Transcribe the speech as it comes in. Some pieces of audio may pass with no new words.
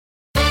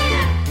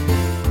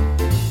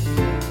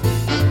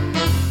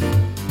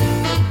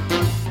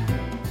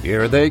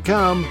Here they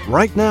come.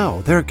 Right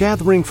now, they're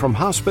gathering from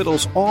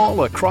hospitals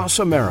all across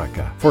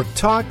America for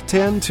Talk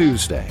 10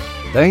 Tuesday.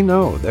 They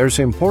know there's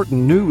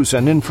important news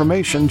and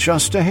information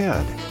just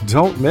ahead.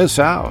 Don't miss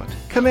out.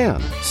 Come in,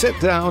 sit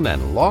down,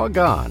 and log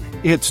on.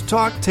 It's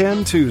Talk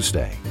 10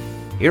 Tuesday.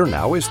 Here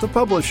now is the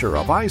publisher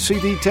of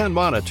ICD-10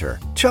 Monitor,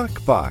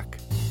 Chuck Buck.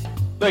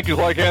 Thank you,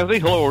 Clark Anthony.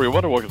 Hello,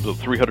 everyone, and welcome to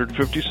the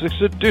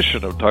 356th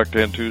edition of Talk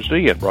 10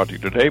 Tuesday, and brought to you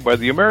today by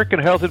the American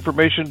Health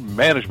Information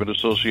Management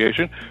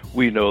Association.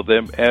 We know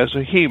them as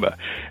a HIMSS.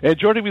 And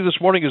joining me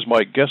this morning is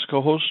my guest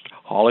co-host,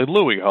 Holly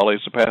Louie. Holly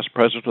is the past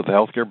president of the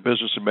Healthcare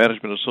Business and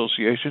Management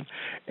Association.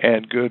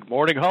 And good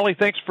morning, Holly.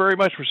 Thanks very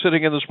much for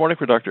sitting in this morning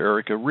for Dr.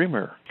 Erica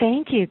Reamer.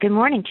 Thank you. Good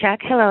morning,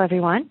 Chuck. Hello,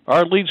 everyone.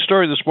 Our lead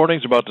story this morning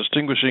is about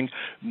distinguishing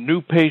new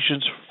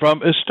patients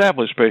from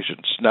established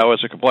patients. Now,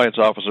 as a compliance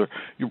officer,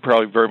 you're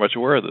probably very much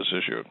aware of this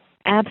issue.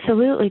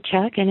 Absolutely,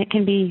 Chuck, and it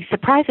can be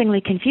surprisingly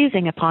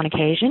confusing upon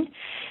occasion.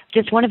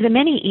 Just one of the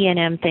many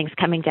E&M things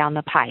coming down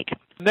the pike.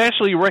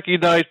 Nationally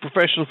recognized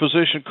professional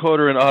physician,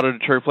 coder, and auditor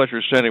Terry Fletcher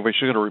is standing by.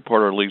 She's going to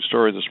report our lead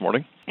story this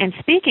morning. And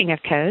speaking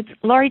of codes,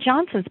 Laurie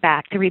Johnson's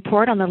back to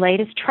report on the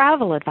latest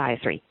travel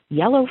advisory,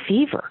 yellow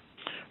fever.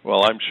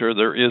 Well, I'm sure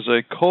there is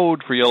a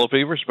code for yellow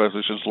fever,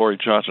 especially since Laurie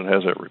Johnson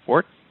has that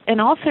report. And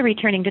also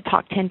returning to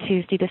Talk 10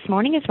 Tuesday this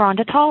morning is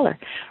Rhonda Taller.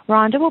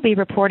 Rhonda will be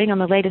reporting on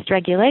the latest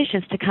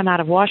regulations to come out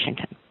of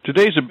Washington.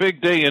 Today's a big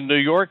day in New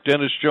York.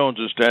 Dennis Jones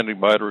is standing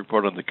by to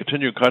report on the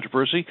continuing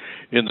controversy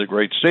in the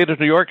great state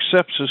of New York,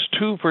 Sepsis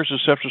 2 versus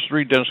Sepsis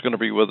 3. Dennis is going to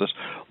be with us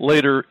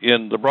later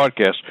in the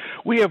broadcast.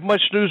 We have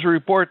much news to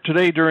report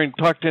today during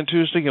Talk 10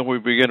 Tuesday, and we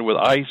begin with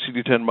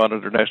ICD-10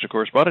 Monitor National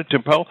Correspondent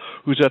Tim Powell,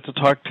 who's at the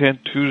Talk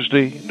 10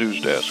 Tuesday news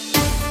desk.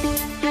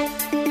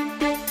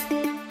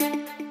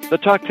 The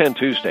Talk 10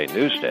 Tuesday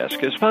News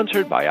Desk is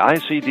sponsored by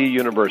ICD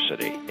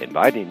University,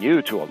 inviting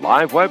you to a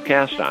live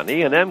webcast on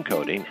E&M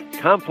coding,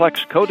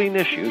 complex coding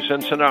issues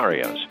and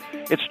scenarios.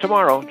 It's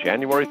tomorrow,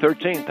 January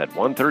 13th at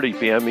 1:30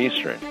 p.m.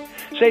 Eastern.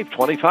 Save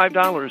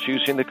 $25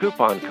 using the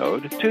coupon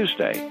code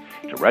Tuesday.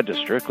 To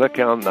register, click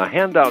on the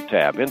Handout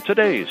tab in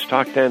today's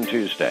Talk 10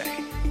 Tuesday.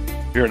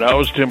 Here now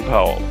is Tim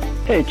Powell.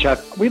 Hey, Chuck.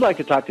 We'd like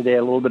to talk today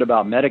a little bit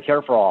about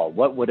Medicare for All.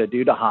 What would it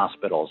do to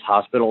hospitals?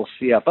 Hospital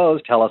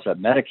CFOs tell us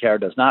that Medicare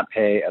does not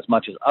pay as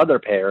much as other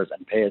payers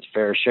and pay its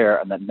fair share,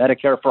 and that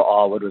Medicare for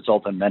All would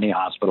result in many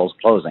hospitals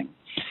closing.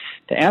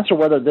 To answer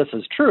whether this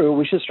is true,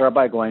 we should start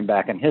by going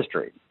back in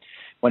history.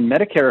 When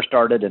Medicare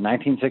started in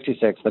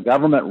 1966, the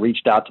government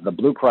reached out to the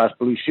Blue Cross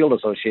Blue Shield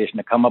Association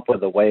to come up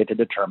with a way to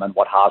determine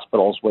what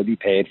hospitals would be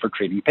paid for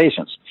treating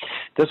patients.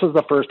 This was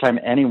the first time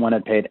anyone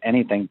had paid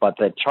anything but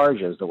the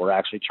charges that were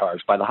actually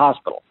charged by the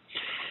hospital.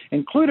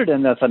 Included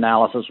in this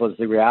analysis was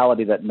the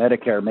reality that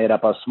Medicare made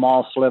up a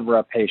small sliver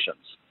of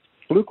patients.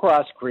 Blue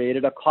Cross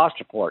created a cost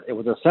report. It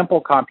was a simple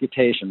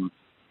computation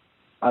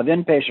of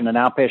inpatient and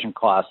outpatient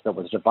costs that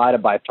was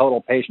divided by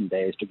total patient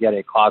days to get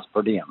a cost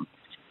per diem.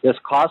 This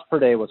cost per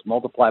day was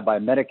multiplied by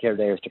Medicare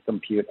days to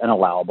compute an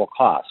allowable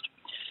cost.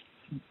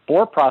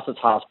 For-profit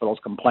hospitals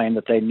complained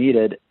that they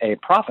needed a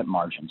profit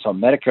margin, so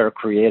Medicare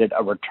created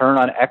a return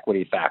on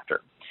equity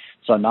factor.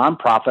 So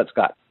nonprofits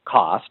got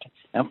cost,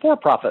 and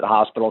for-profit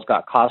hospitals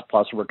got cost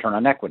plus a return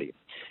on equity.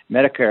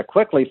 Medicare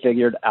quickly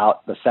figured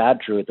out the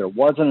sad truth: there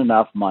wasn't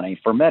enough money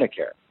for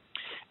Medicare.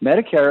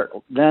 Medicare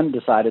then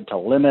decided to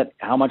limit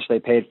how much they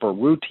paid for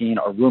routine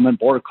or room and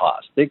board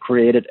costs. They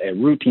created a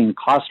routine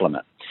cost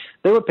limit.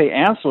 They would pay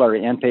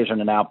ancillary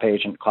inpatient and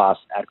outpatient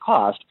costs at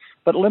cost,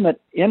 but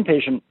limit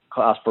inpatient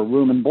costs for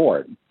room and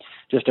board.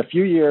 Just a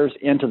few years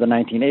into the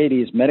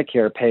 1980s,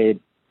 Medicare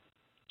paid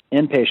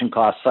inpatient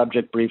costs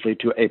subject briefly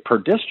to a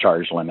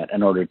per-discharge limit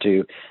in order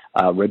to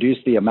reduce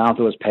the amount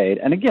that was paid,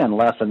 and again,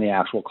 less than the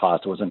actual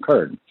cost that was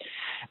incurred.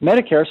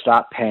 Medicare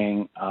stopped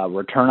paying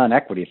return on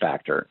equity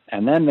factor,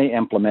 and then they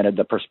implemented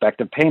the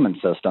prospective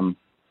payment system,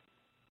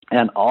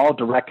 and all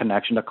direct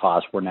connection to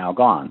costs were now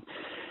gone.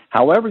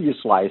 However you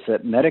slice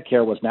it,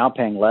 Medicare was now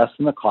paying less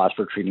than the cost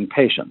for treating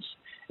patients.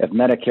 If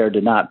Medicare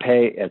did not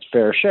pay its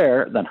fair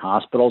share, then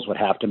hospitals would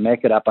have to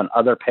make it up on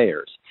other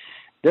payers.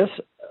 This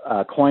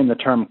coined the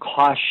term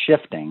cost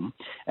shifting,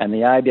 and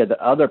the idea that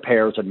other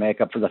payers would make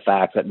up for the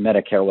fact that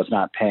Medicare was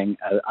not paying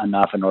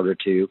enough in order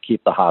to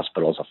keep the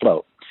hospitals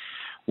afloat.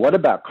 What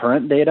about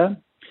current data?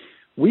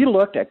 We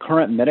looked at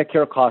current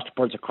Medicare cost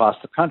reports across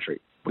the country.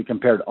 We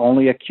compared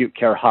only acute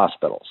care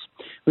hospitals.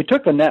 We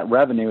took the net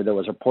revenue that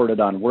was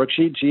reported on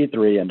Worksheet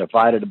G3 and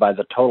divided it by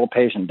the total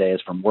patient days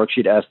from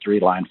Worksheet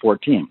S3, line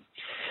 14.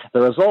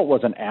 The result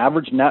was an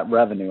average net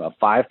revenue of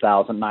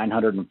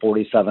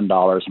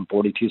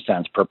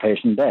 $5,947.42 per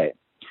patient day.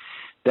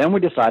 Then we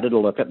decided to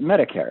look at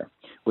Medicare.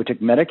 We took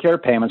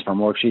Medicare payments from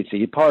Worksheets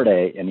E Part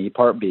A and E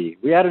Part B.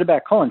 We added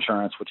back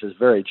coinsurance, which is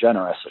very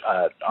generous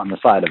on the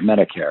side of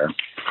Medicare.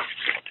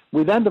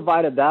 We then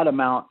divided that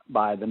amount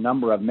by the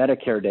number of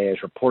Medicare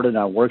days reported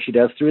on Worksheet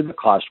S3, the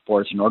cost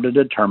reports, in order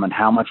to determine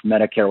how much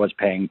Medicare was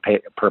paying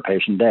per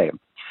patient day.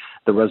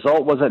 The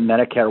result was that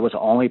Medicare was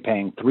only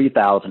paying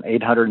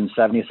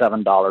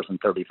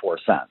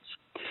 $3,877.34.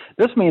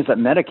 This means that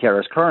Medicare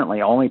is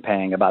currently only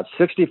paying about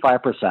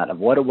 65% of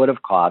what it would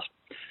have cost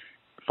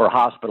for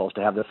hospitals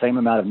to have the same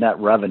amount of net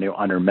revenue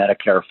under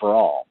Medicare for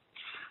All.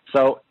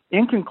 So,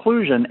 in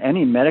conclusion,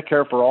 any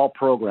Medicare for All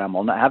program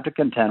will not have to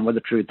contend with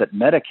the truth that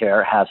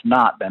Medicare has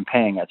not been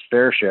paying its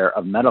fair share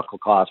of medical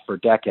costs for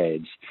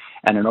decades.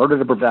 And in order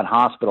to prevent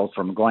hospitals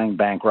from going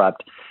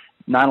bankrupt,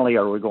 not only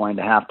are we going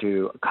to have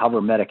to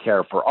cover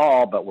Medicare for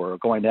All, but we're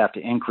going to have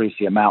to increase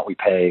the amount we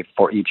pay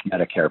for each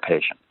Medicare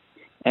patient.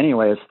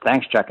 Anyways,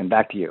 thanks, Chuck, and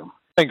back to you.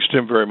 Thanks,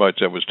 Tim, very much.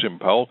 That was Tim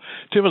Powell.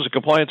 Tim is a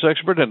compliance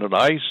expert and an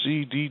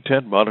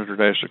ICD-10 Monitor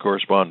National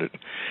Correspondent.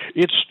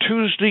 It's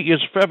Tuesday.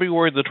 It's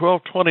February the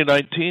 12th,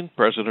 2019.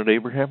 President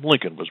Abraham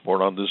Lincoln was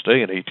born on this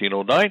day in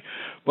 1809.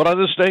 But on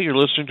this day, you're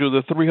listening to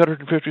the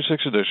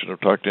 356th edition of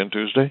Talk 10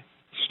 Tuesday.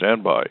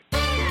 Stand by.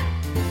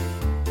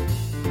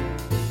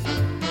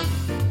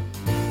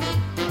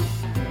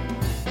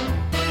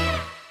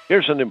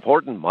 Here's an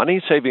important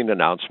money-saving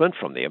announcement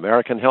from the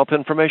American Health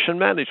Information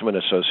Management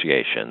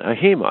Association,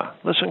 HIMSS.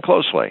 Listen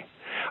closely.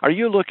 Are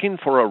you looking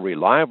for a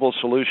reliable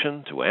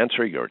solution to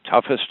answer your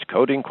toughest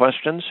coding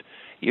questions?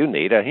 You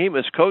need a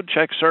HIMSS code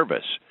check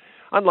service.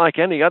 Unlike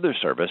any other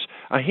service,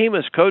 a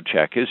HIMSS code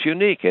check is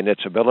unique in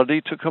its ability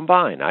to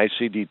combine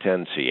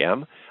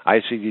ICD-10-CM,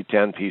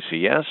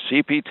 ICD-10-PCS,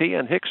 CPT,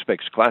 and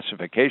HCPCS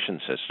classification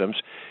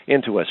systems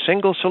into a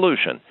single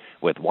solution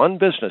with one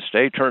business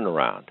day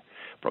turnaround,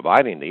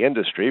 providing the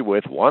industry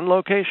with one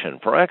location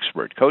for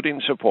expert coding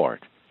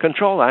support.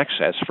 Control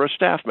access for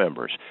staff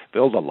members,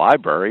 build a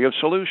library of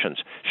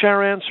solutions,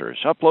 share answers,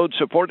 upload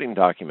supporting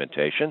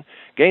documentation,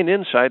 gain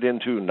insight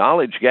into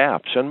knowledge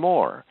gaps, and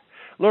more.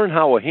 Learn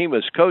how a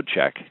HIMSS code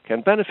check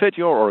can benefit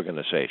your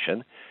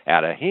organization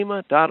at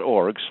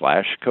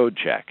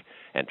ahima.org/codecheck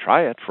and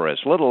try it for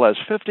as little as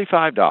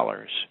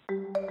 $55.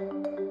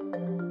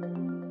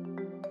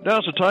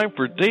 Now's the time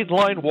for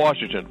Dateline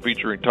Washington,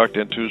 featuring Talk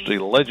 10 Tuesday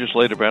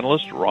legislative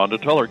analyst Rhonda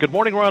Taller. Good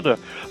morning, Rhonda.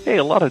 Hey,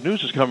 a lot of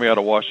news is coming out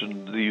of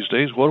Washington these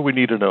days. What do we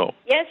need to know?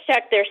 Yes,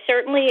 Chuck, there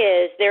certainly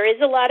is. There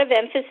is a lot of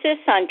emphasis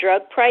on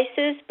drug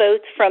prices,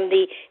 both from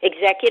the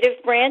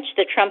executive branch,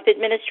 the Trump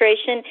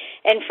administration,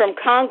 and from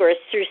Congress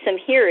through some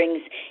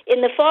hearings. In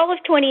the fall of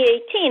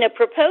 2018, a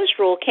proposed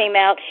rule came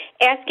out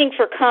asking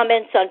for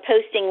comments on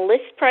posting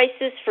list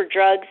prices for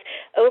drugs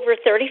over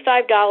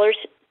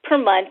 $35 per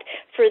month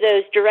for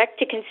those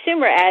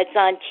direct-to-consumer ads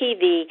on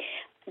TV.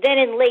 Then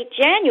in late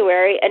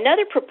January,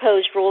 another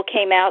proposed rule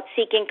came out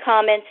seeking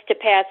comments to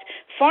pass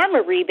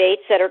pharma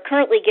rebates that are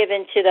currently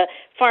given to the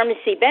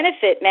pharmacy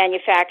benefit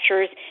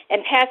manufacturers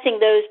and passing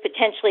those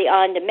potentially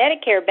on to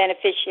Medicare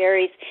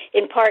beneficiaries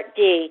in Part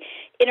D.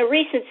 In a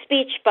recent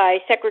speech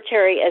by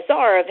Secretary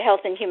Azar of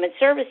Health and Human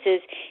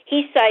Services,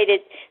 he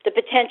cited the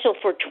potential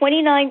for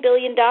 $29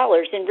 billion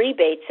in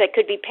rebates that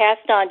could be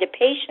passed on to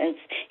patients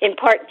in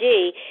Part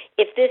D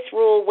if this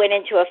rule went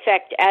into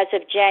effect as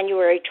of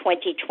January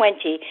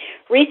 2020.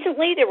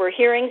 Recently, there were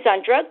hearings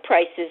on drug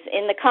prices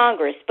in the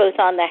Congress, both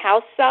on the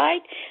House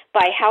side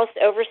by House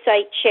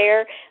Oversight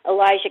Chair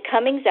Elijah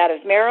Cummings out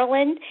of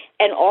Maryland,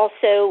 and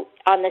also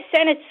on the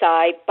Senate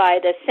side by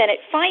the Senate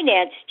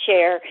Finance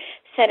Chair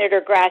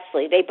Senator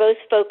Grassley. They both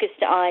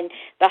focused on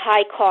the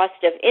high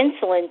cost of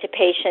insulin to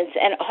patients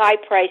and high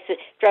prices,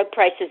 drug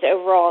prices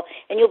overall,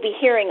 and you'll be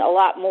hearing a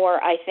lot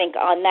more, I think,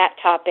 on that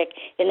topic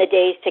in the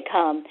days to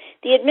come.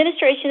 The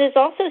administration is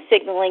also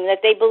signaling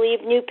that they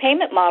believe new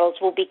payment models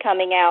will be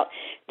coming out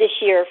this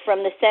year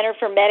from the Center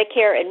for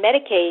Medicare and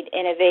Medicaid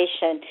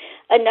Innovation.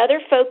 Another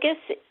focus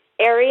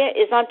area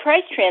is on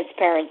price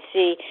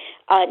transparency.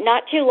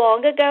 Not too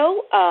long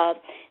ago,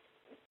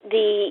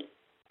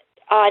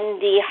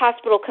 on the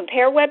Hospital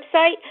Compare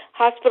website,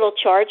 hospital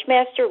charge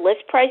master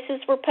list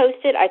prices were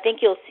posted. I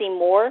think you'll see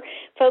more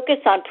focus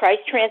on price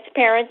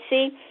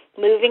transparency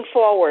moving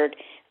forward.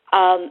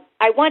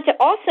 I want to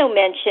also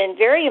mention,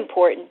 very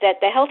important,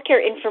 that the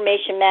Healthcare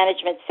Information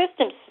Management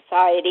Systems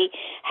Society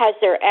has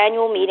their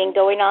annual meeting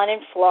going on in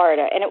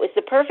Florida, and it was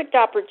the perfect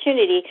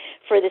opportunity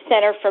for the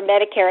Center for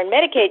Medicare and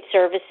Medicaid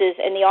Services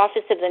and the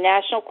Office of the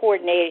National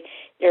Coordinator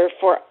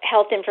for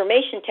Health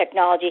Information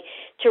Technology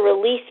to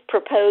release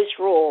proposed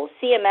rules.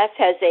 CMS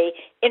has a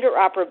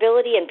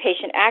interoperability and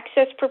patient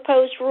access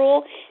proposed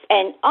rule,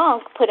 and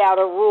ONC put out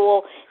a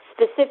rule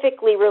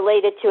specifically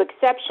related to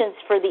exceptions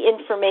for the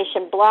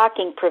information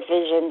blocking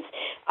provisions.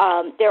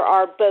 There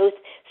are both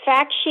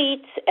fact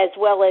sheets as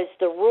well as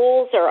the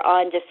rules are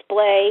on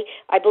display.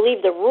 I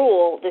believe the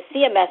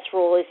CMS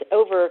rule is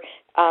over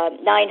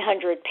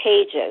 900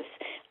 pages.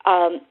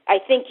 I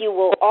think you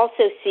will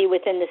also see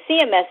within the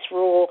CMS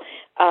rule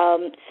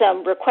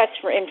some requests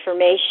for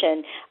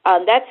information.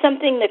 That's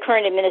something the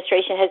current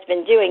administration has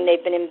been doing.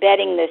 They've been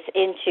embedding this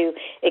into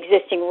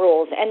existing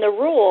rules. And the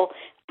rule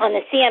on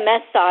the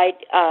CMS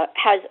side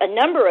has a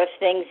number of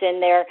things in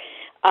there,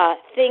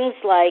 things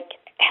like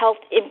health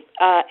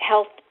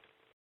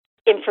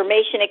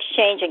information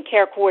exchange and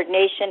care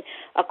coordination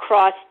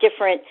across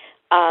different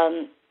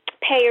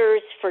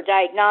payers for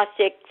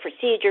diagnostic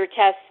procedure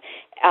tests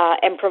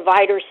and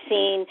providers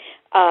seen,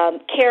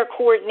 care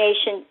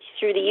coordination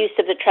through the use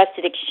of the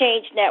Trusted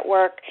Exchange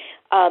Network,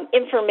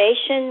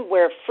 information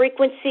where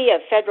frequency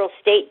of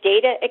federal-state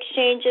data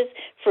exchanges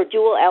for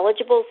dual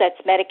eligibles, that's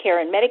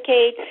Medicare and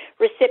Medicaid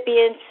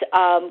recipients,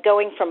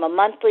 going from a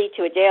monthly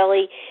to a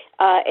daily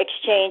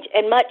exchange,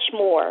 and much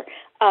more.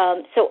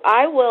 So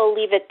I will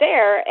leave it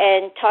there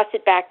and toss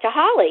it back to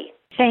Holly.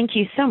 Thank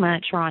you so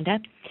much, Rhonda.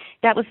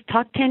 That was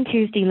Talk 10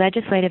 Tuesday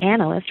legislative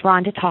analyst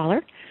Rhonda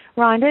Taller.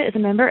 Rhonda is a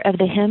member of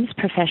the HIMSS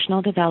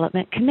Professional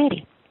Development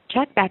Committee.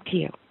 Chuck, back to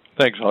you.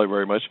 Thanks, Holly,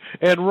 very much.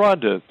 And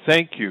Rhonda,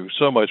 thank you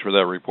so much for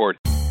that report.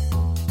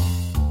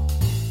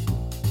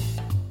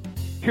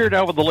 Here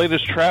now with the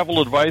latest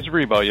travel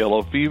advisory about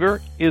yellow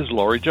fever is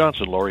Laurie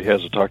Johnson. Laurie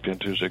has a Talk 10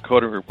 Tuesday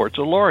coding report.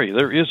 So, Laurie,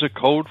 there is a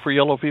code for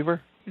yellow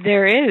fever?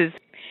 There is.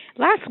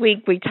 Last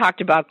week we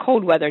talked about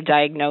cold weather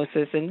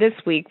diagnosis, and this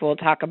week we'll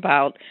talk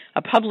about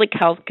a public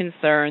health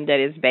concern that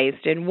is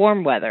based in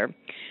warm weather.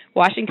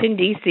 Washington,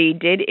 D.C.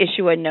 did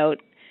issue a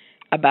note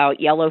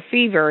about yellow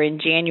fever in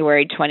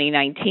January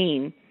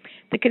 2019.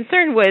 The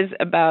concern was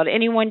about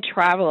anyone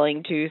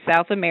traveling to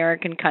South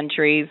American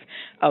countries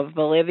of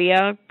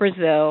Bolivia,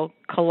 Brazil,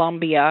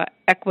 Colombia,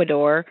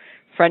 Ecuador,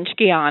 French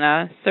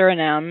Guiana,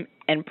 Suriname,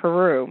 and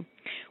Peru.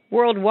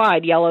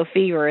 Worldwide, yellow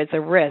fever is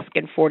a risk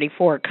in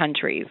 44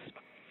 countries.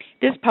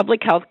 This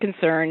public health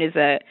concern is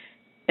an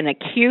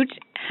acute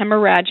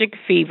hemorrhagic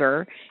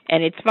fever,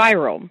 and it's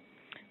viral.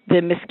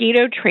 The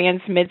mosquito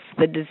transmits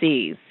the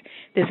disease.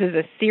 This is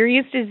a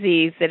serious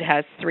disease that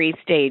has 3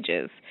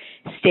 stages.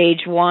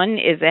 Stage 1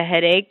 is a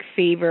headache,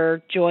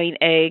 fever, joint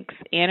aches,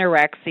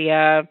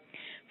 anorexia,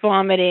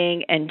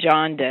 vomiting, and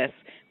jaundice,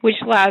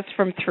 which lasts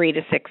from 3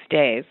 to 6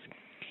 days.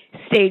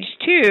 Stage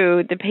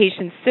 2, the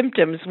patient's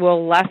symptoms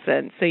will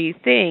lessen, so you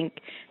think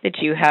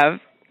that you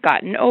have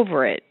gotten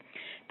over it.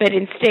 But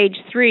in stage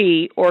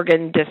 3,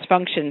 organ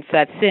dysfunction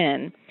sets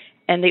in,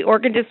 and the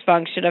organ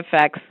dysfunction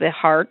affects the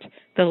heart,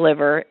 the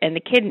liver, and the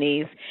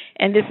kidneys,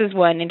 and this is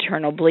when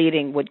internal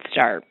bleeding would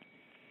start.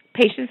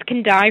 Patients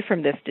can die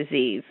from this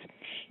disease.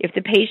 If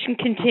the patient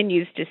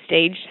continues to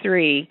stage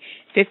 3,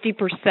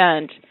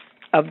 50%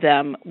 of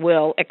them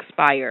will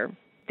expire.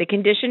 The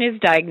condition is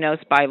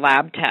diagnosed by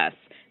lab tests.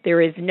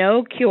 There is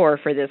no cure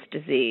for this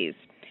disease.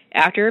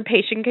 After a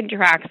patient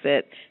contracts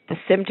it, the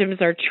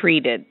symptoms are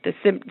treated.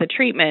 The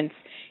treatments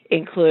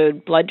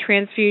include blood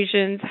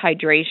transfusions,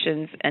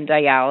 hydrations, and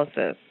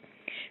dialysis.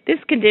 This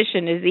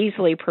condition is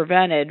easily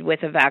prevented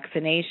with a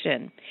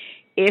vaccination.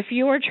 If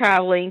you are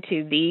traveling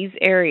to these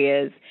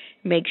areas,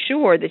 make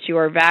sure that you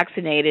are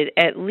vaccinated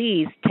at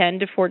least 10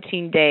 to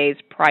 14 days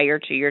prior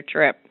to your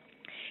trip.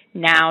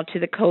 Now to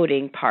the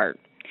coding part.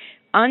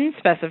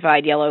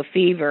 Unspecified yellow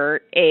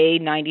fever,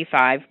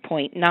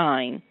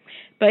 A95.9,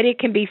 but it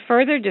can be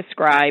further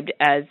described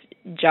as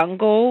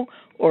jungle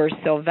or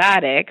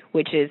sylvatic,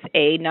 which is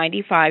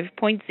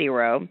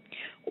A95.0,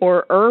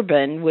 or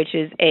urban, which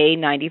is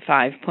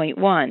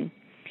A95.1.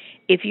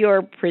 If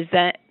you're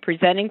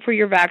presenting for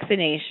your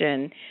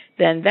vaccination,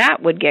 then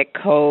that would get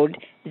code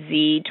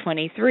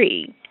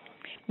Z23,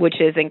 which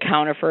is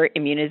encounter for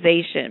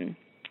immunization.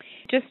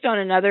 Just on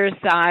another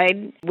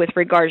side, with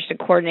regards to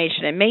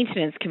Coordination and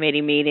Maintenance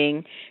Committee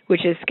meeting,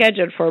 which is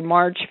scheduled for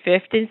March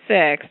 5th and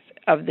 6th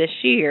of this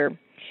year,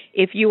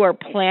 if you are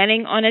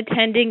planning on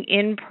attending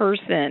in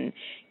person,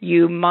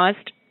 you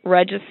must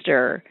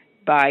register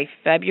by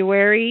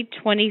February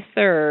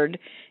 23rd,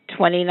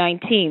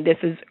 2019. This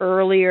is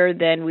earlier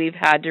than we've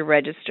had to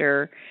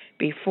register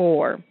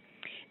before.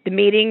 The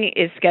meeting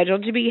is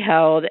scheduled to be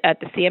held at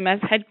the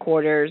CMS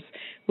headquarters,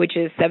 which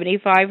is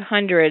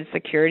 7500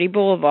 Security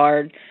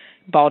Boulevard,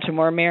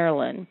 Baltimore,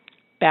 Maryland.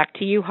 Back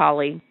to you,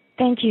 Holly.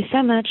 Thank you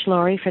so much,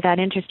 Laurie, for that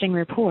interesting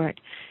report.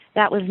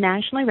 That was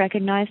nationally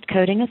recognized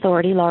coding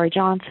authority Laurie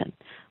Johnson.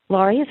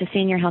 Laurie is a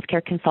senior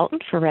healthcare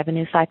consultant for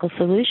Revenue Cycle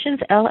Solutions,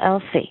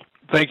 LLC.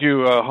 Thank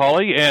you,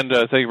 Holly, and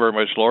thank you very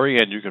much, Laurie.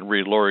 And you can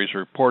read Laurie's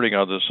reporting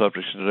on this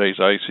subject in today's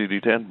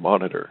ICD-10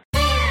 Monitor.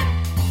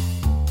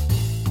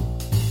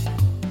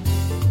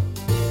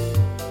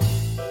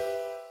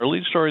 Our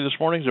lead story this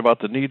morning is about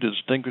the need to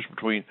distinguish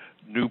between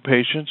new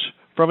patients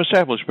from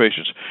established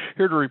patients.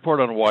 Here to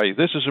report on why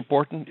this is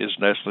important is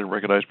nationally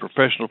recognized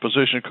professional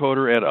physician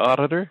coder and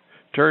auditor,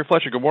 Terry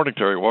Fletcher. Good morning,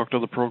 Terry. Welcome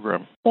to the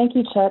program. Thank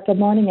you, Chuck. Good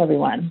morning,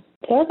 everyone.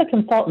 So as a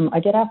consultant, I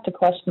get asked a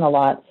question a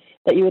lot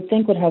that you would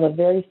think would have a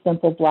very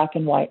simple black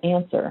and white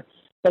answer.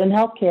 But in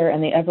healthcare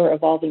and the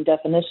ever-evolving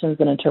definitions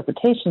and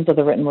interpretations of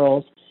the written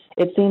rules,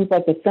 it seems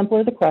like the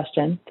simpler the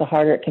question, the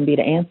harder it can be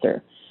to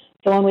answer.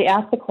 So when we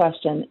ask the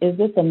question, is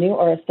this a new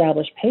or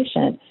established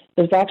patient,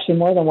 there's actually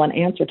more than one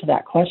answer to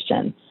that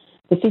question.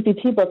 The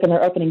CPT book in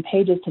their opening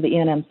pages to the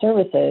E&M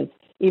services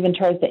even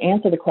tries to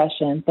answer the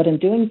question, but in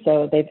doing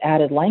so, they've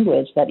added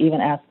language that even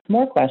asks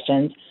more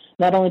questions,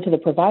 not only to the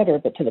provider,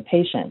 but to the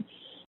patient.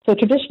 So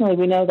traditionally,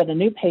 we know that a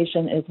new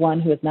patient is one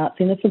who has not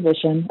seen a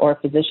physician or a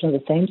physician of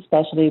the same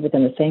specialty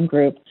within the same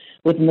group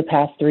within the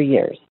past 3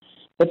 years.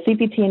 But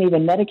CPT and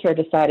even Medicare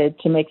decided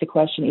to make the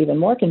question even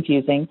more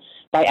confusing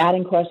by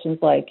adding questions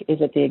like,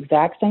 is it the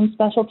exact same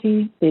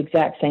specialty, the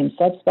exact same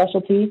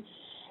subspecialty?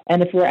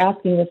 And if we're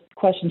asking this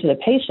question to the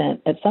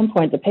patient, at some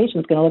point the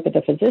patient's going to look at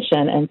the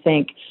physician and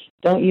think,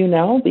 Don't you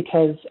know?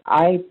 Because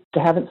I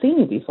haven't seen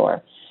you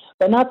before.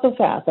 But not so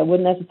fast. I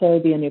wouldn't necessarily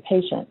be a new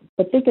patient.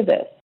 But think of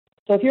this.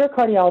 So if you're a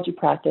cardiology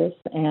practice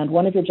and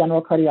one of your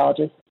general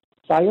cardiologists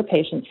saw your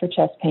patients for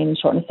chest pain and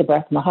shortness of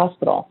breath in the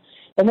hospital,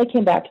 then they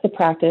came back to the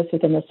practice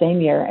within the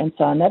same year and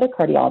saw another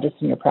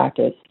cardiologist in your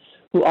practice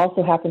who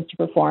also happens to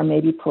perform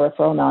maybe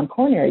peripheral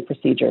non-coronary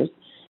procedures,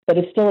 but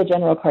is still a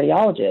general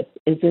cardiologist.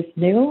 Is this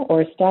new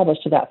or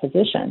established to that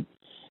physician?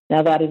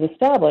 Now, that is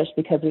established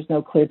because there's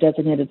no clear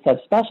designated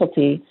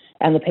subspecialty,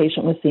 and the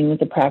patient was seen with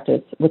the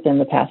practice within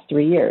the past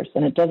 3 years,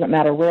 and it doesn't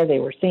matter where they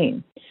were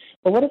seen.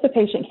 But what if the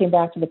patient came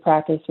back to the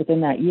practice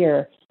within that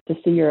year to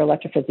see your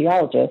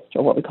electrophysiologist,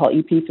 or what we call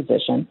EP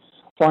physician,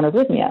 for an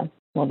arrhythmia?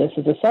 Well, this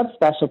is a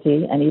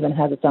subspecialty and even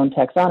has its own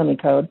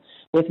taxonomy code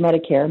with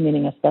Medicare,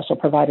 meaning a special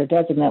provider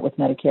designate with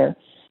Medicare.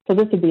 So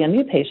this would be a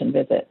new patient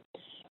visit.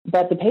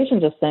 But the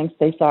patient just thinks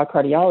they saw a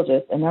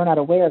cardiologist and they're not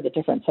aware of the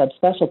different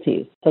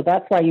subspecialties. So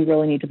that's why you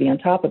really need to be on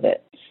top of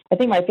it. I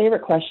think my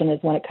favorite question is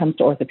when it comes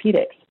to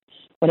orthopedics.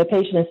 When a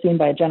patient is seen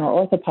by a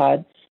general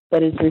orthopod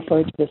that is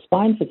referred to the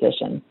spine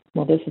physician,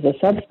 well, this is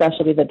a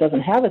subspecialty that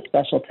doesn't have a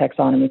special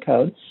taxonomy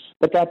code,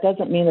 but that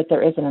doesn't mean that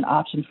there isn't an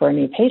option for a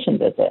new patient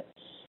visit.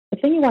 The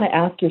thing you want to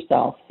ask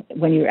yourself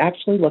when you're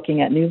actually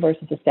looking at new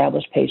versus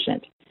established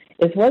patient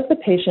is, was the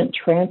patient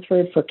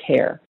transferred for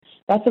care?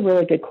 That's a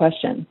really good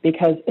question,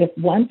 because if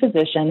one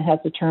physician has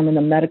determined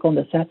the medical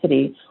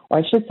necessity, or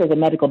I should say the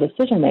medical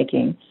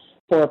decision-making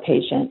for a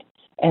patient,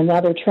 and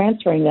now they're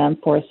transferring them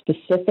for a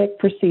specific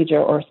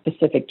procedure or a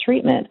specific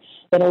treatment,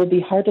 then it would be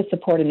hard to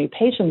support a new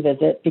patient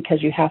visit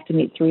because you have to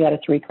meet 3 out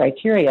of 3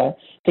 criteria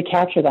to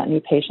capture that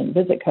new patient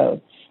visit code.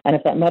 And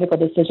if that medical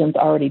decision is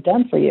already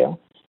done for you,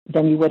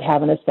 then you would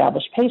have an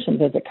established patient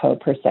visit code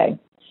per se.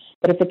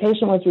 But if the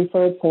patient was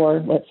referred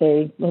for, let's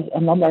say, a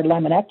lumbar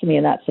laminectomy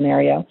in that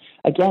scenario,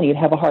 again, you'd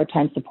have a hard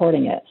time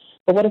supporting it.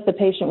 But what if the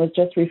patient was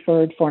just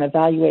referred for an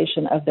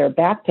evaluation of their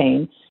back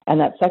pain and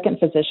that second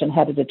physician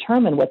had to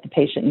determine what the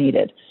patient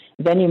needed?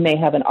 Then you may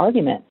have an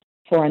argument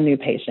for a new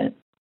patient.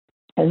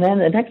 And then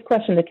the next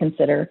question to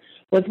consider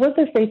was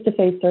there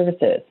face-to-face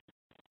services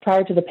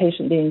prior to the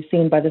patient being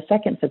seen by the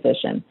second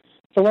physician?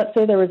 So let's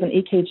say there was an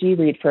EKG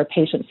read for a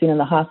patient seen in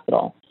the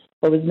hospital,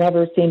 but was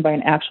never seen by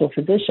an actual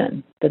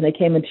physician. Then they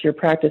came into your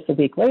practice a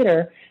week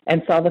later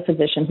and saw the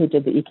physician who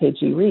did the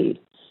EKG read.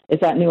 Is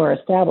that new or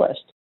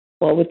established?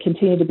 Well, it would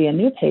continue to be a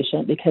new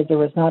patient because there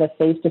was not a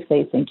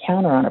face-to-face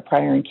encounter on a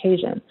prior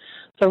occasion.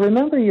 So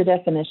remember your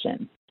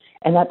definition,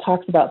 and that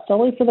talks about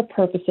solely for the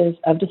purposes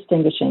of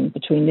distinguishing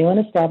between new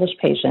and established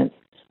patients.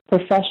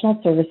 Professional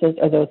services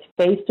are those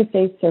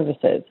face-to-face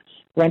services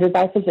rendered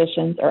by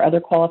physicians or other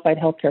qualified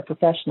healthcare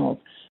professionals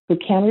who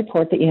can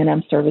report the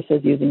E&M services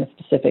using a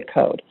specific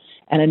code.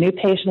 And a new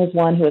patient is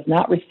one who has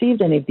not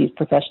received any of these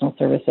professional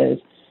services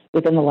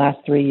within the last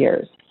 3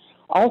 years.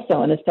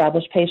 Also, an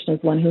established patient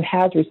is one who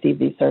has received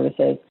these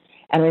services.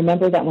 And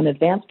remember that when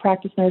advanced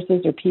practice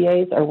nurses or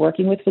PAs are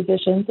working with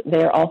physicians,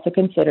 they are also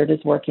considered as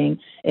working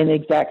in the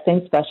exact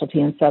same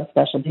specialty and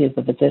subspecialty as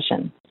the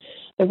physician.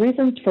 The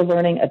reasons for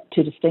learning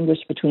to distinguish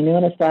between new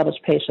and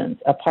established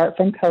patients, apart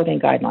from coding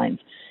guidelines,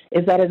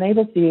 is that it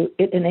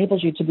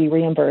enables you to be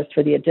reimbursed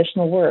for the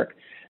additional work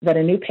that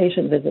a new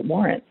patient visit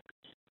warrants.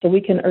 So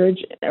we can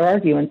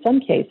argue in some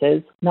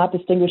cases, not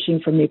distinguishing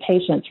from new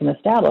patients from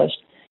established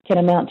can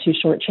amount to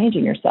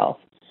shortchanging yourself.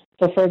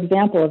 So for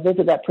example, a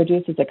visit that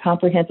produces a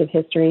comprehensive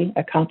history,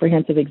 a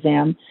comprehensive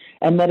exam,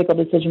 and medical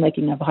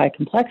decision-making of high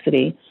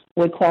complexity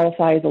would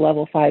qualify as a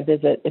level 5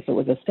 visit if it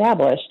was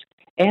established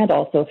and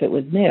also if it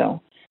was new.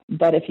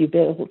 But if you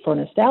billed for an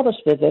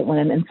established visit when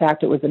in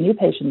fact it was a new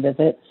patient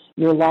visit,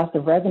 your loss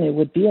of revenue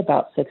would be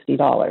about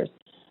 $60.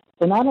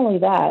 So not only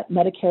that,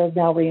 Medicare is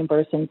now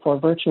reimbursing for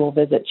virtual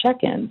visit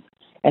check-ins,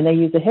 and they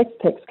use a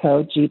HCPCS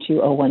code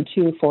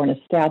G2012 for an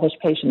established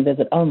patient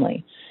visit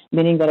only,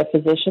 meaning that a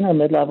physician or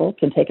mid-level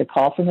can take a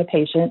call from a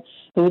patient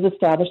who is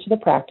established to the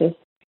practice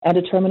and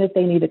determine if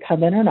they need to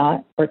come in or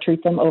not, or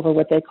treat them over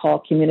what they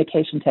call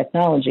communication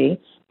technology,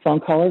 phone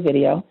call or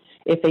video.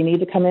 If they need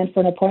to come in for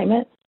an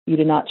appointment, you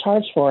do not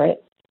charge for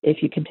it.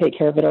 If you can take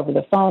care of it over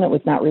the phone, it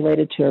was not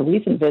related to a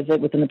recent visit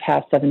within the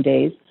past 7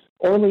 days,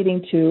 or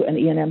leading to an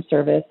E&M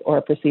service or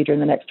a procedure in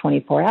the next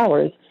 24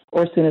 hours,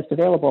 or soonest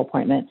available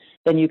appointment,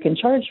 then you can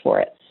charge for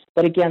it.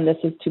 But again, this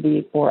is to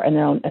be for a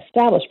known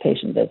established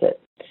patient visit.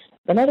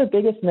 Another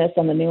biggest miss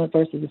on the new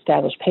versus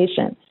established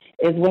patient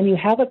is when you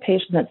have a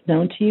patient that's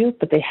known to you,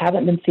 but they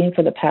haven't been seen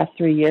for the past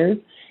 3 years,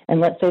 and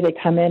let's say they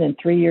come in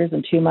 3 years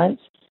and 2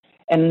 months,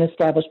 and an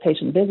established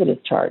patient visit is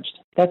charged.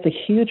 That's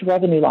a huge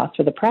revenue loss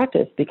for the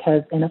practice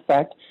because, in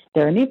effect,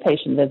 they're a new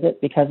patient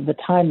visit because of the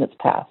time that's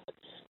passed.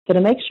 So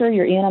to make sure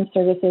your E&M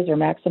services are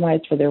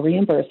maximized for their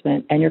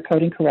reimbursement and you're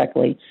coding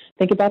correctly,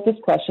 think about this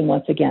question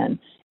once again.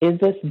 Is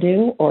this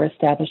new or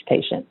established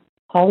patient?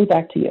 Holly,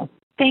 back to you.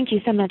 Thank you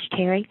so much,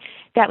 Terry.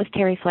 That was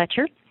Terry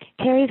Fletcher.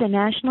 Terry is a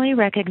nationally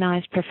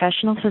recognized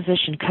professional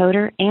physician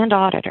coder and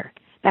auditor.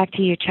 Back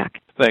to you, Chuck.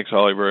 Thanks,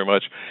 Holly, very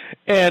much.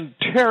 And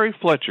Terry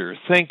Fletcher,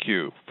 thank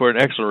you for an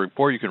excellent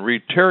report. You can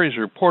read Terry's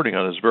reporting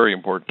on this very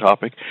important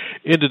topic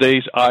in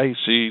today's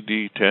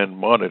ICD-10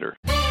 Monitor.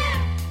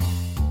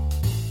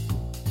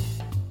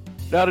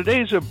 Now,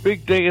 today's a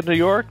big day in New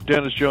York.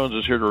 Dennis Jones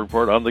is here to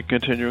report on the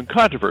continuing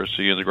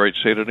controversy in the great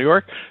state of New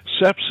York,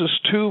 Sepsis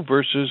 2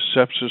 versus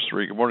Sepsis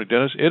 3. Good morning,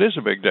 Dennis. It is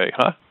a big day,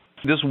 huh?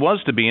 This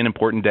was to be an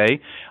important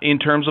day in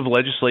terms of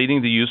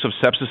legislating the use of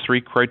Sepsis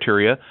 3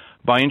 criteria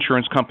by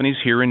insurance companies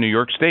here in New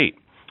York State.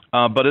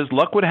 But as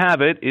luck would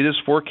have it, it is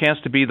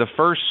forecast to be the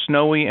first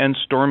snowy and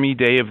stormy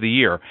day of the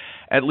year,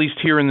 at least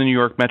here in the New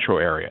York metro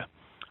area.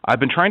 I've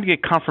been trying to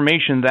get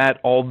confirmation that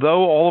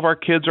although all of our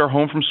kids are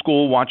home from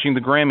school watching the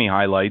Grammy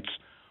highlights,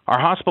 our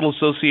hospital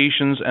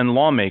associations and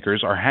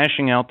lawmakers are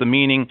hashing out the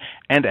meaning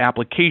and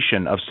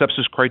application of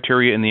sepsis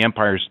criteria in the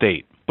Empire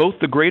State. Both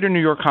the Greater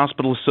New York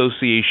Hospital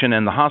Association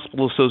and the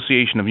Hospital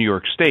Association of New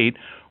York State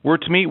were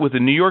to meet with the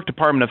New York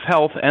Department of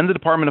Health and the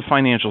Department of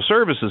Financial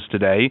Services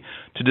today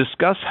to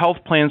discuss health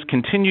plans'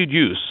 continued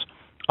use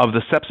of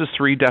the Sepsis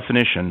 3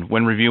 definition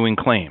when reviewing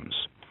claims.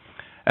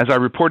 As I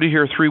reported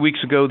here 3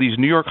 weeks ago, these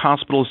New York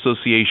hospital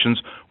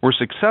associations were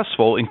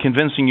successful in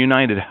convincing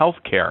United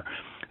Healthcare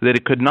that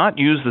it could not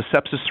use the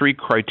Sepsis 3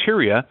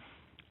 criteria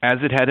as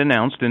it had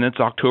announced in its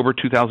October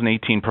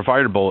 2018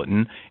 provider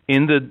bulletin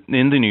in the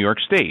New York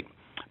State,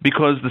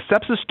 because the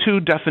Sepsis 2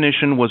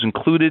 definition was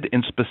included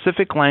in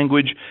specific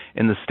language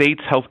in the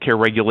state's healthcare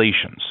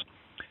regulations.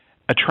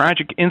 A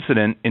tragic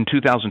incident in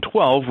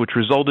 2012, which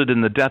resulted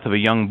in the death of a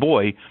young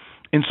boy,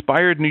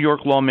 inspired New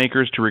York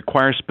lawmakers to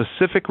require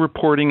specific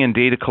reporting and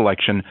data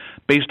collection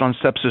based on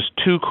Sepsis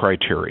 2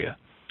 criteria.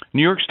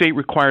 New York State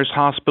requires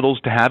hospitals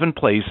to have in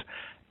place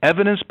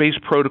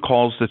evidence-based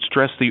protocols that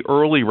stress the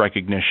early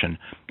recognition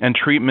and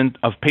treatment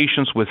of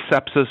patients with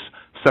sepsis,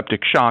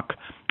 septic shock,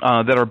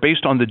 that are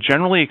based on the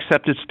generally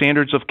accepted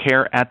standards of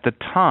care at the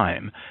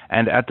time.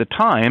 And at the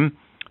time,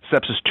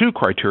 Sepsis 2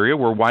 criteria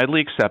were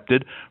widely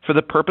accepted for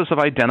the purpose of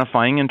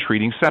identifying and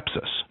treating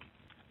sepsis.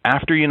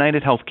 After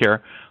United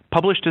Healthcare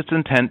published its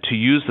intent to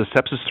use the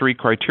Sepsis 3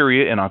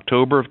 criteria in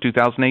October of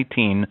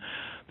 2018,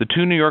 the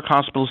two New York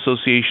Hospital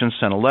Associations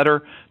sent a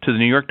letter to the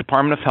New York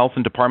Department of Health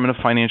and Department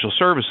of Financial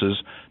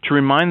Services to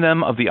remind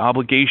them of the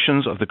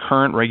obligations of the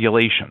current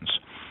regulations.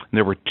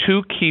 There were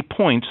two key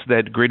points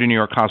that Greater New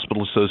York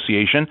Hospital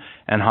Association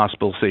and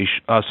Hospital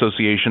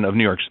Association of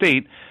New York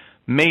State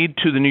made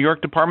to the New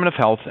York Department of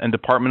Health and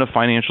Department of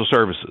Financial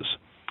Services.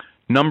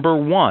 Number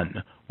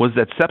one was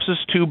that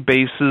Sepsis 2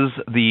 bases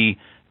the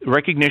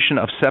recognition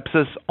of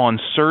sepsis on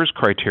SIRS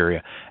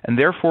criteria and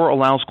therefore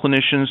allows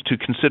clinicians to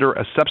consider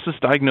a sepsis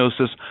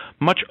diagnosis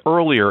much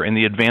earlier in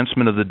the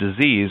advancement of the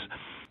disease.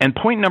 And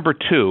point number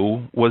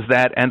two was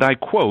that, and I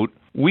quote,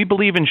 "We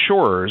believe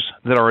insurers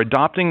that are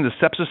adopting the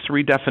Sepsis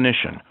 3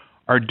 definition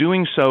are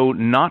doing so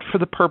not for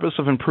the purpose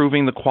of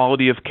improving the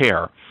quality of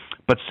care,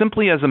 but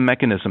simply as a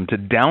mechanism to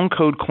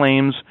downcode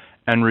claims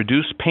and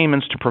reduce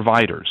payments to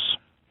providers."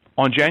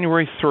 On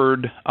January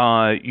 3rd,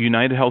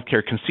 United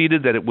Healthcare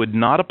conceded that it would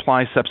not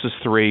apply Sepsis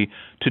 3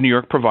 to New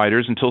York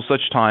providers until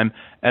such time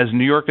as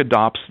New York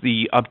adopts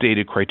the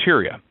updated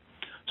criteria.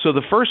 So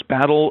the first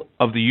battle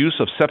of the use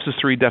of Sepsis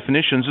 3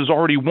 definitions is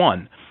already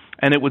won,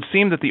 and it would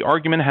seem that the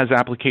argument has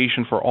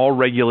application for all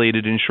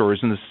regulated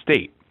insurers in the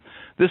state.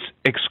 This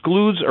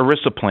excludes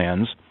ERISA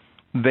plans.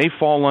 They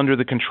fall under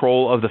the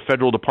control of the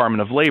Federal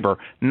Department of Labor,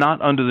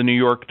 not under the New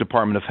York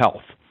Department of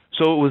Health.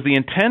 So it was the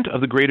intent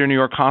of the Greater New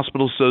York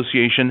Hospital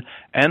Association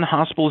and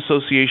Hospital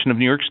Association of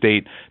New York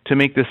State to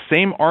make the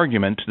same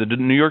argument to the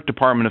New York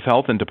Department of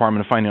Health and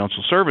Department of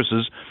Financial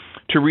Services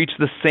to reach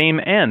the same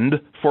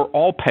end for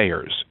all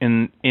payers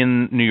in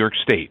New York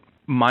State.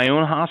 My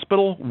own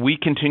hospital, we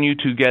continue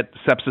to get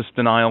sepsis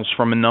denials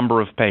from a number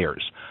of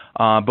payers,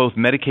 both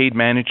Medicaid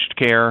managed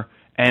care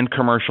and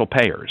commercial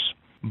payers.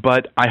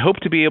 But I hope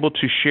to be able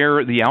to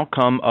share the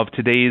outcome of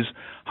today's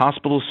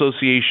Hospital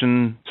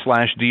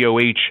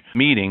Association/DOH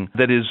meeting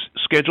that is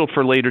scheduled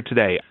for later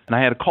today. And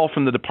I had a call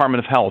from the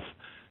Department of Health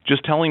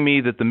just telling me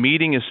that the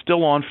meeting is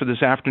still on for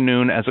this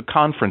afternoon as a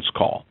conference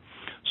call.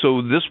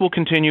 So this will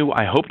continue.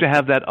 I hope to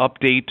have that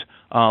update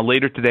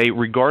later today,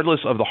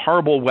 regardless of the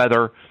horrible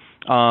weather.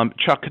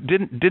 Chuck,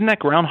 didn't that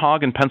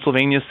groundhog in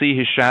Pennsylvania see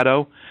his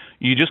shadow?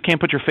 You just can't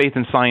put your faith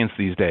in science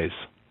these days.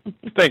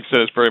 Thanks,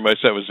 Dennis, very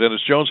much. That was Dennis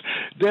Jones.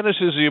 Dennis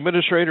is the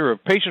Administrator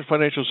of Patient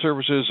Financial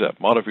Services at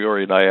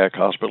Montefiore Nyack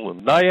Hospital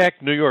in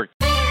Nyack, New York.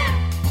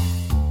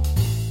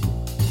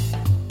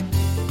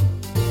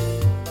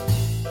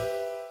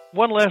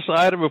 One last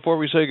item before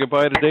we say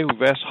goodbye today.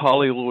 We've asked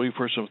Holly Louie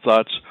for some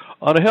thoughts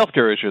on a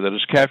healthcare issue that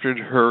has captured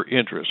her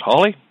interest.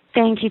 Holly?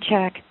 Thank you,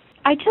 Chuck.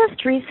 I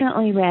just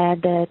recently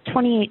read the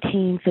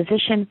 2018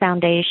 Physician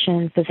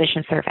Foundation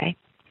Physician Survey.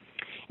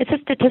 It's a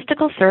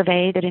statistical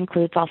survey that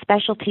includes all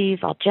specialties,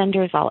 all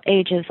genders, all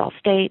ages, all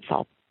states,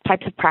 all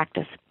types of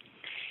practice.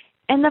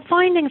 And the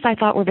findings I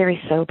thought were very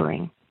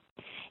sobering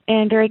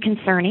and very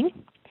concerning.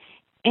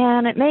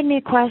 And it made me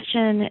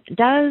question,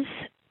 does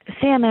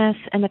CMS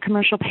and the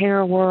commercial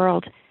payer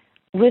world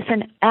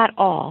listen at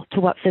all to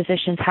what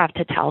physicians have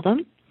to tell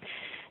them?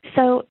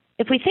 So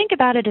if we think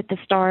about it at the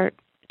start,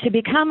 to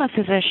become a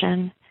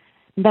physician,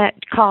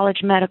 college,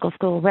 medical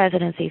school,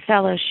 residency,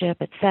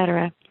 fellowship,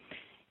 etc.,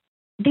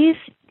 these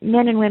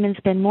men and women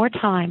spend more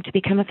time to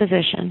become a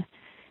physician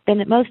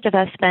than most of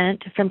us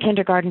spent from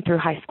kindergarten through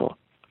high school.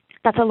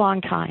 That's a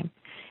long time.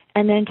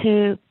 And then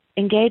to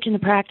engage in the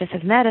practice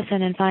of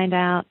medicine and find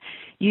out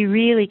you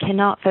really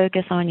cannot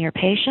focus on your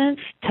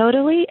patients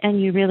totally,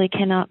 and you really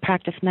cannot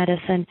practice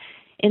medicine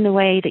in the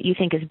way that you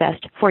think is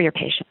best for your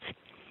patients.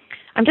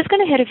 I'm just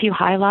going to hit a few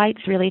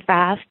highlights really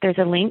fast. There's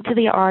a link to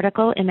the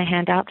article in the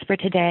handouts for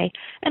today,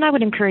 and I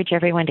would encourage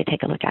everyone to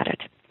take a look at it.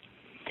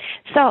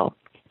 So,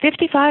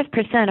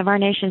 55% of our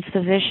nation's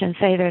physicians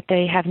say that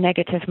they have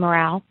negative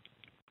morale.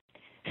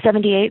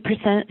 78%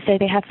 say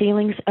they have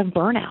feelings of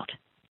burnout.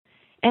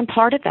 And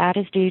part of that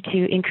is due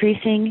to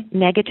increasing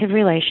negative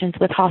relations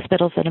with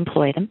hospitals that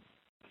employ them.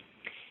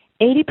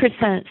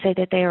 80% say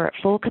that they are at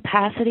full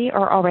capacity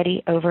or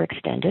already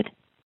overextended.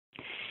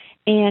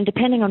 And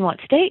depending on what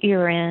state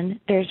you're in,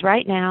 there's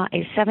right now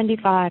a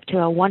 75 to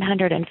a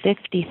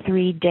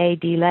 153-day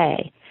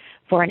delay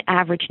for an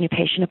average new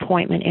patient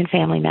appointment in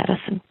family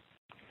medicine.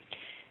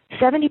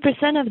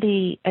 70% of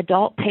the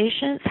adult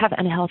patients have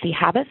unhealthy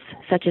habits,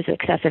 such as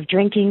excessive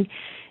drinking,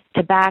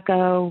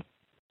 tobacco,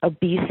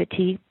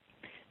 obesity.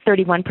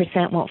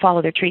 31% won't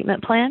follow their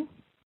treatment plan.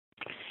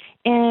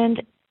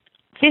 And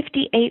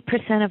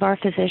 58% of our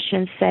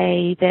physicians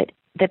say that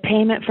the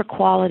payment for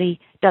quality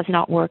does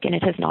not work and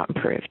it has not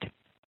improved.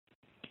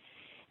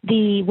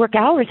 The work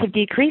hours have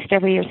decreased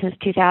every year since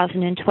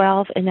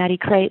 2012, and that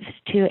equates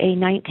to a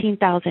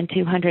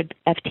 19,200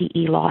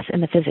 FTE loss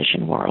in the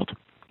physician world.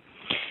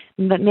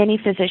 But many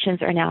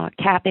physicians are now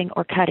capping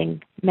or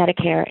cutting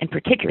Medicare and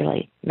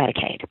particularly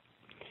Medicaid.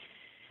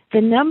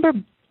 The number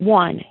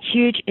one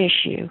huge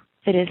issue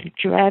that is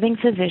driving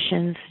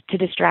physicians to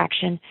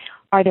distraction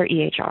are their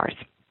EHRs.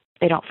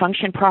 They don't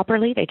function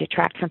properly, they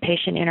detract from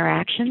patient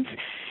interactions,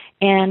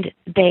 and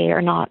they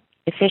are not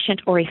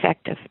efficient or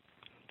effective.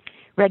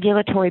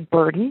 Regulatory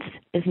burdens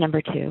is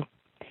number two,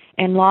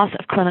 and loss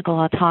of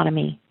clinical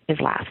autonomy is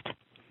last.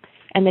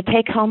 And the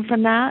take-home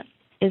from that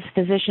is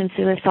physician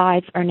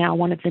suicides are now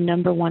one of the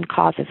number one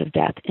causes of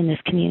death in this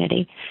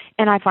community,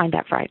 and I find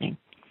that frightening.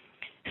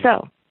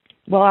 So,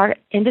 will our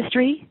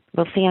industry,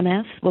 will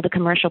CMS, will the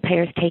commercial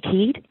payers take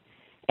heed?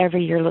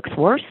 Every year looks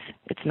worse.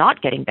 It's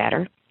not getting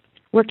better.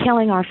 We're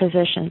killing our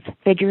physicians,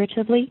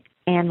 figuratively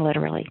and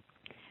literally.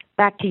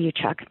 Back to you,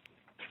 Chuck.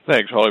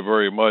 Thanks, Holly,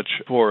 very much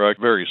for a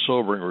very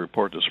sobering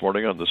report this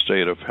morning on the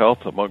state of health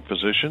among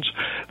physicians.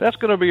 That's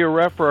going to be a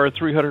wrap for our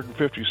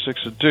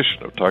 356th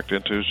edition of Talk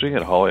 10 Tuesday.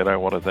 And Holly and I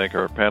want to thank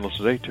our panelists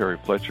today, Terry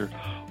Fletcher,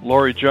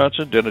 Laurie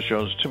Johnson, Dennis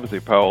Jones, Timothy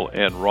Powell,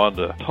 and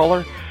Rhonda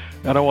Taller.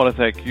 And I want to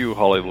thank you,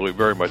 Holly Louie,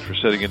 very much for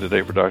sitting in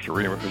today for Dr.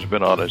 Reamer, who's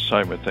been on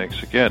assignment.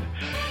 Thanks again.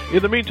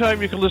 In the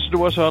meantime, you can listen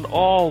to us on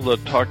all the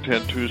Talk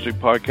 10 Tuesday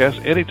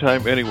podcasts,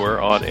 anytime,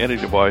 anywhere, on any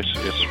device.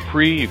 It's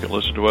free. You can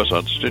listen to us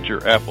on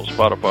Stitcher, Apple,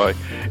 Spotify,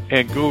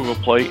 and Google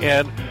Play.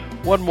 And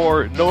one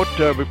more note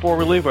before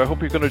we leave, I hope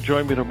you're going to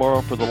join me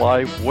tomorrow for the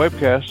live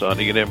webcast on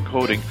E&M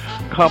Coding,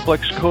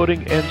 Complex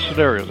Coding and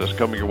Scenarios. That's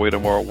coming your way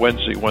tomorrow,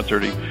 Wednesday,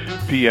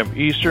 1:30 p.m.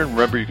 Eastern.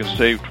 Remember, you can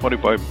save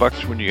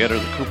 $25 when you enter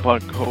the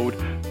coupon code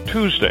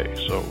Tuesday.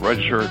 So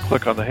register,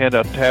 click on the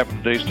handout tab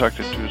in today's Talk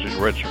 10 Tuesday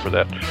to register for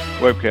that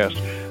webcast.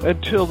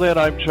 Until then,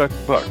 I'm Chuck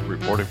Buck,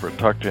 reporting for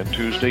Talk 10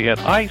 Tuesday and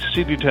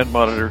ICD-10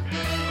 Monitor.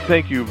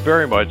 Thank you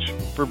very much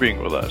for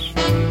being with us.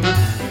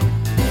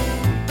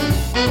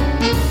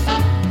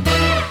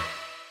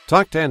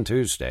 Talk 10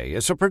 Tuesday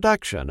is a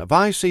production of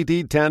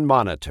ICD-10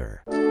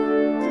 Monitor.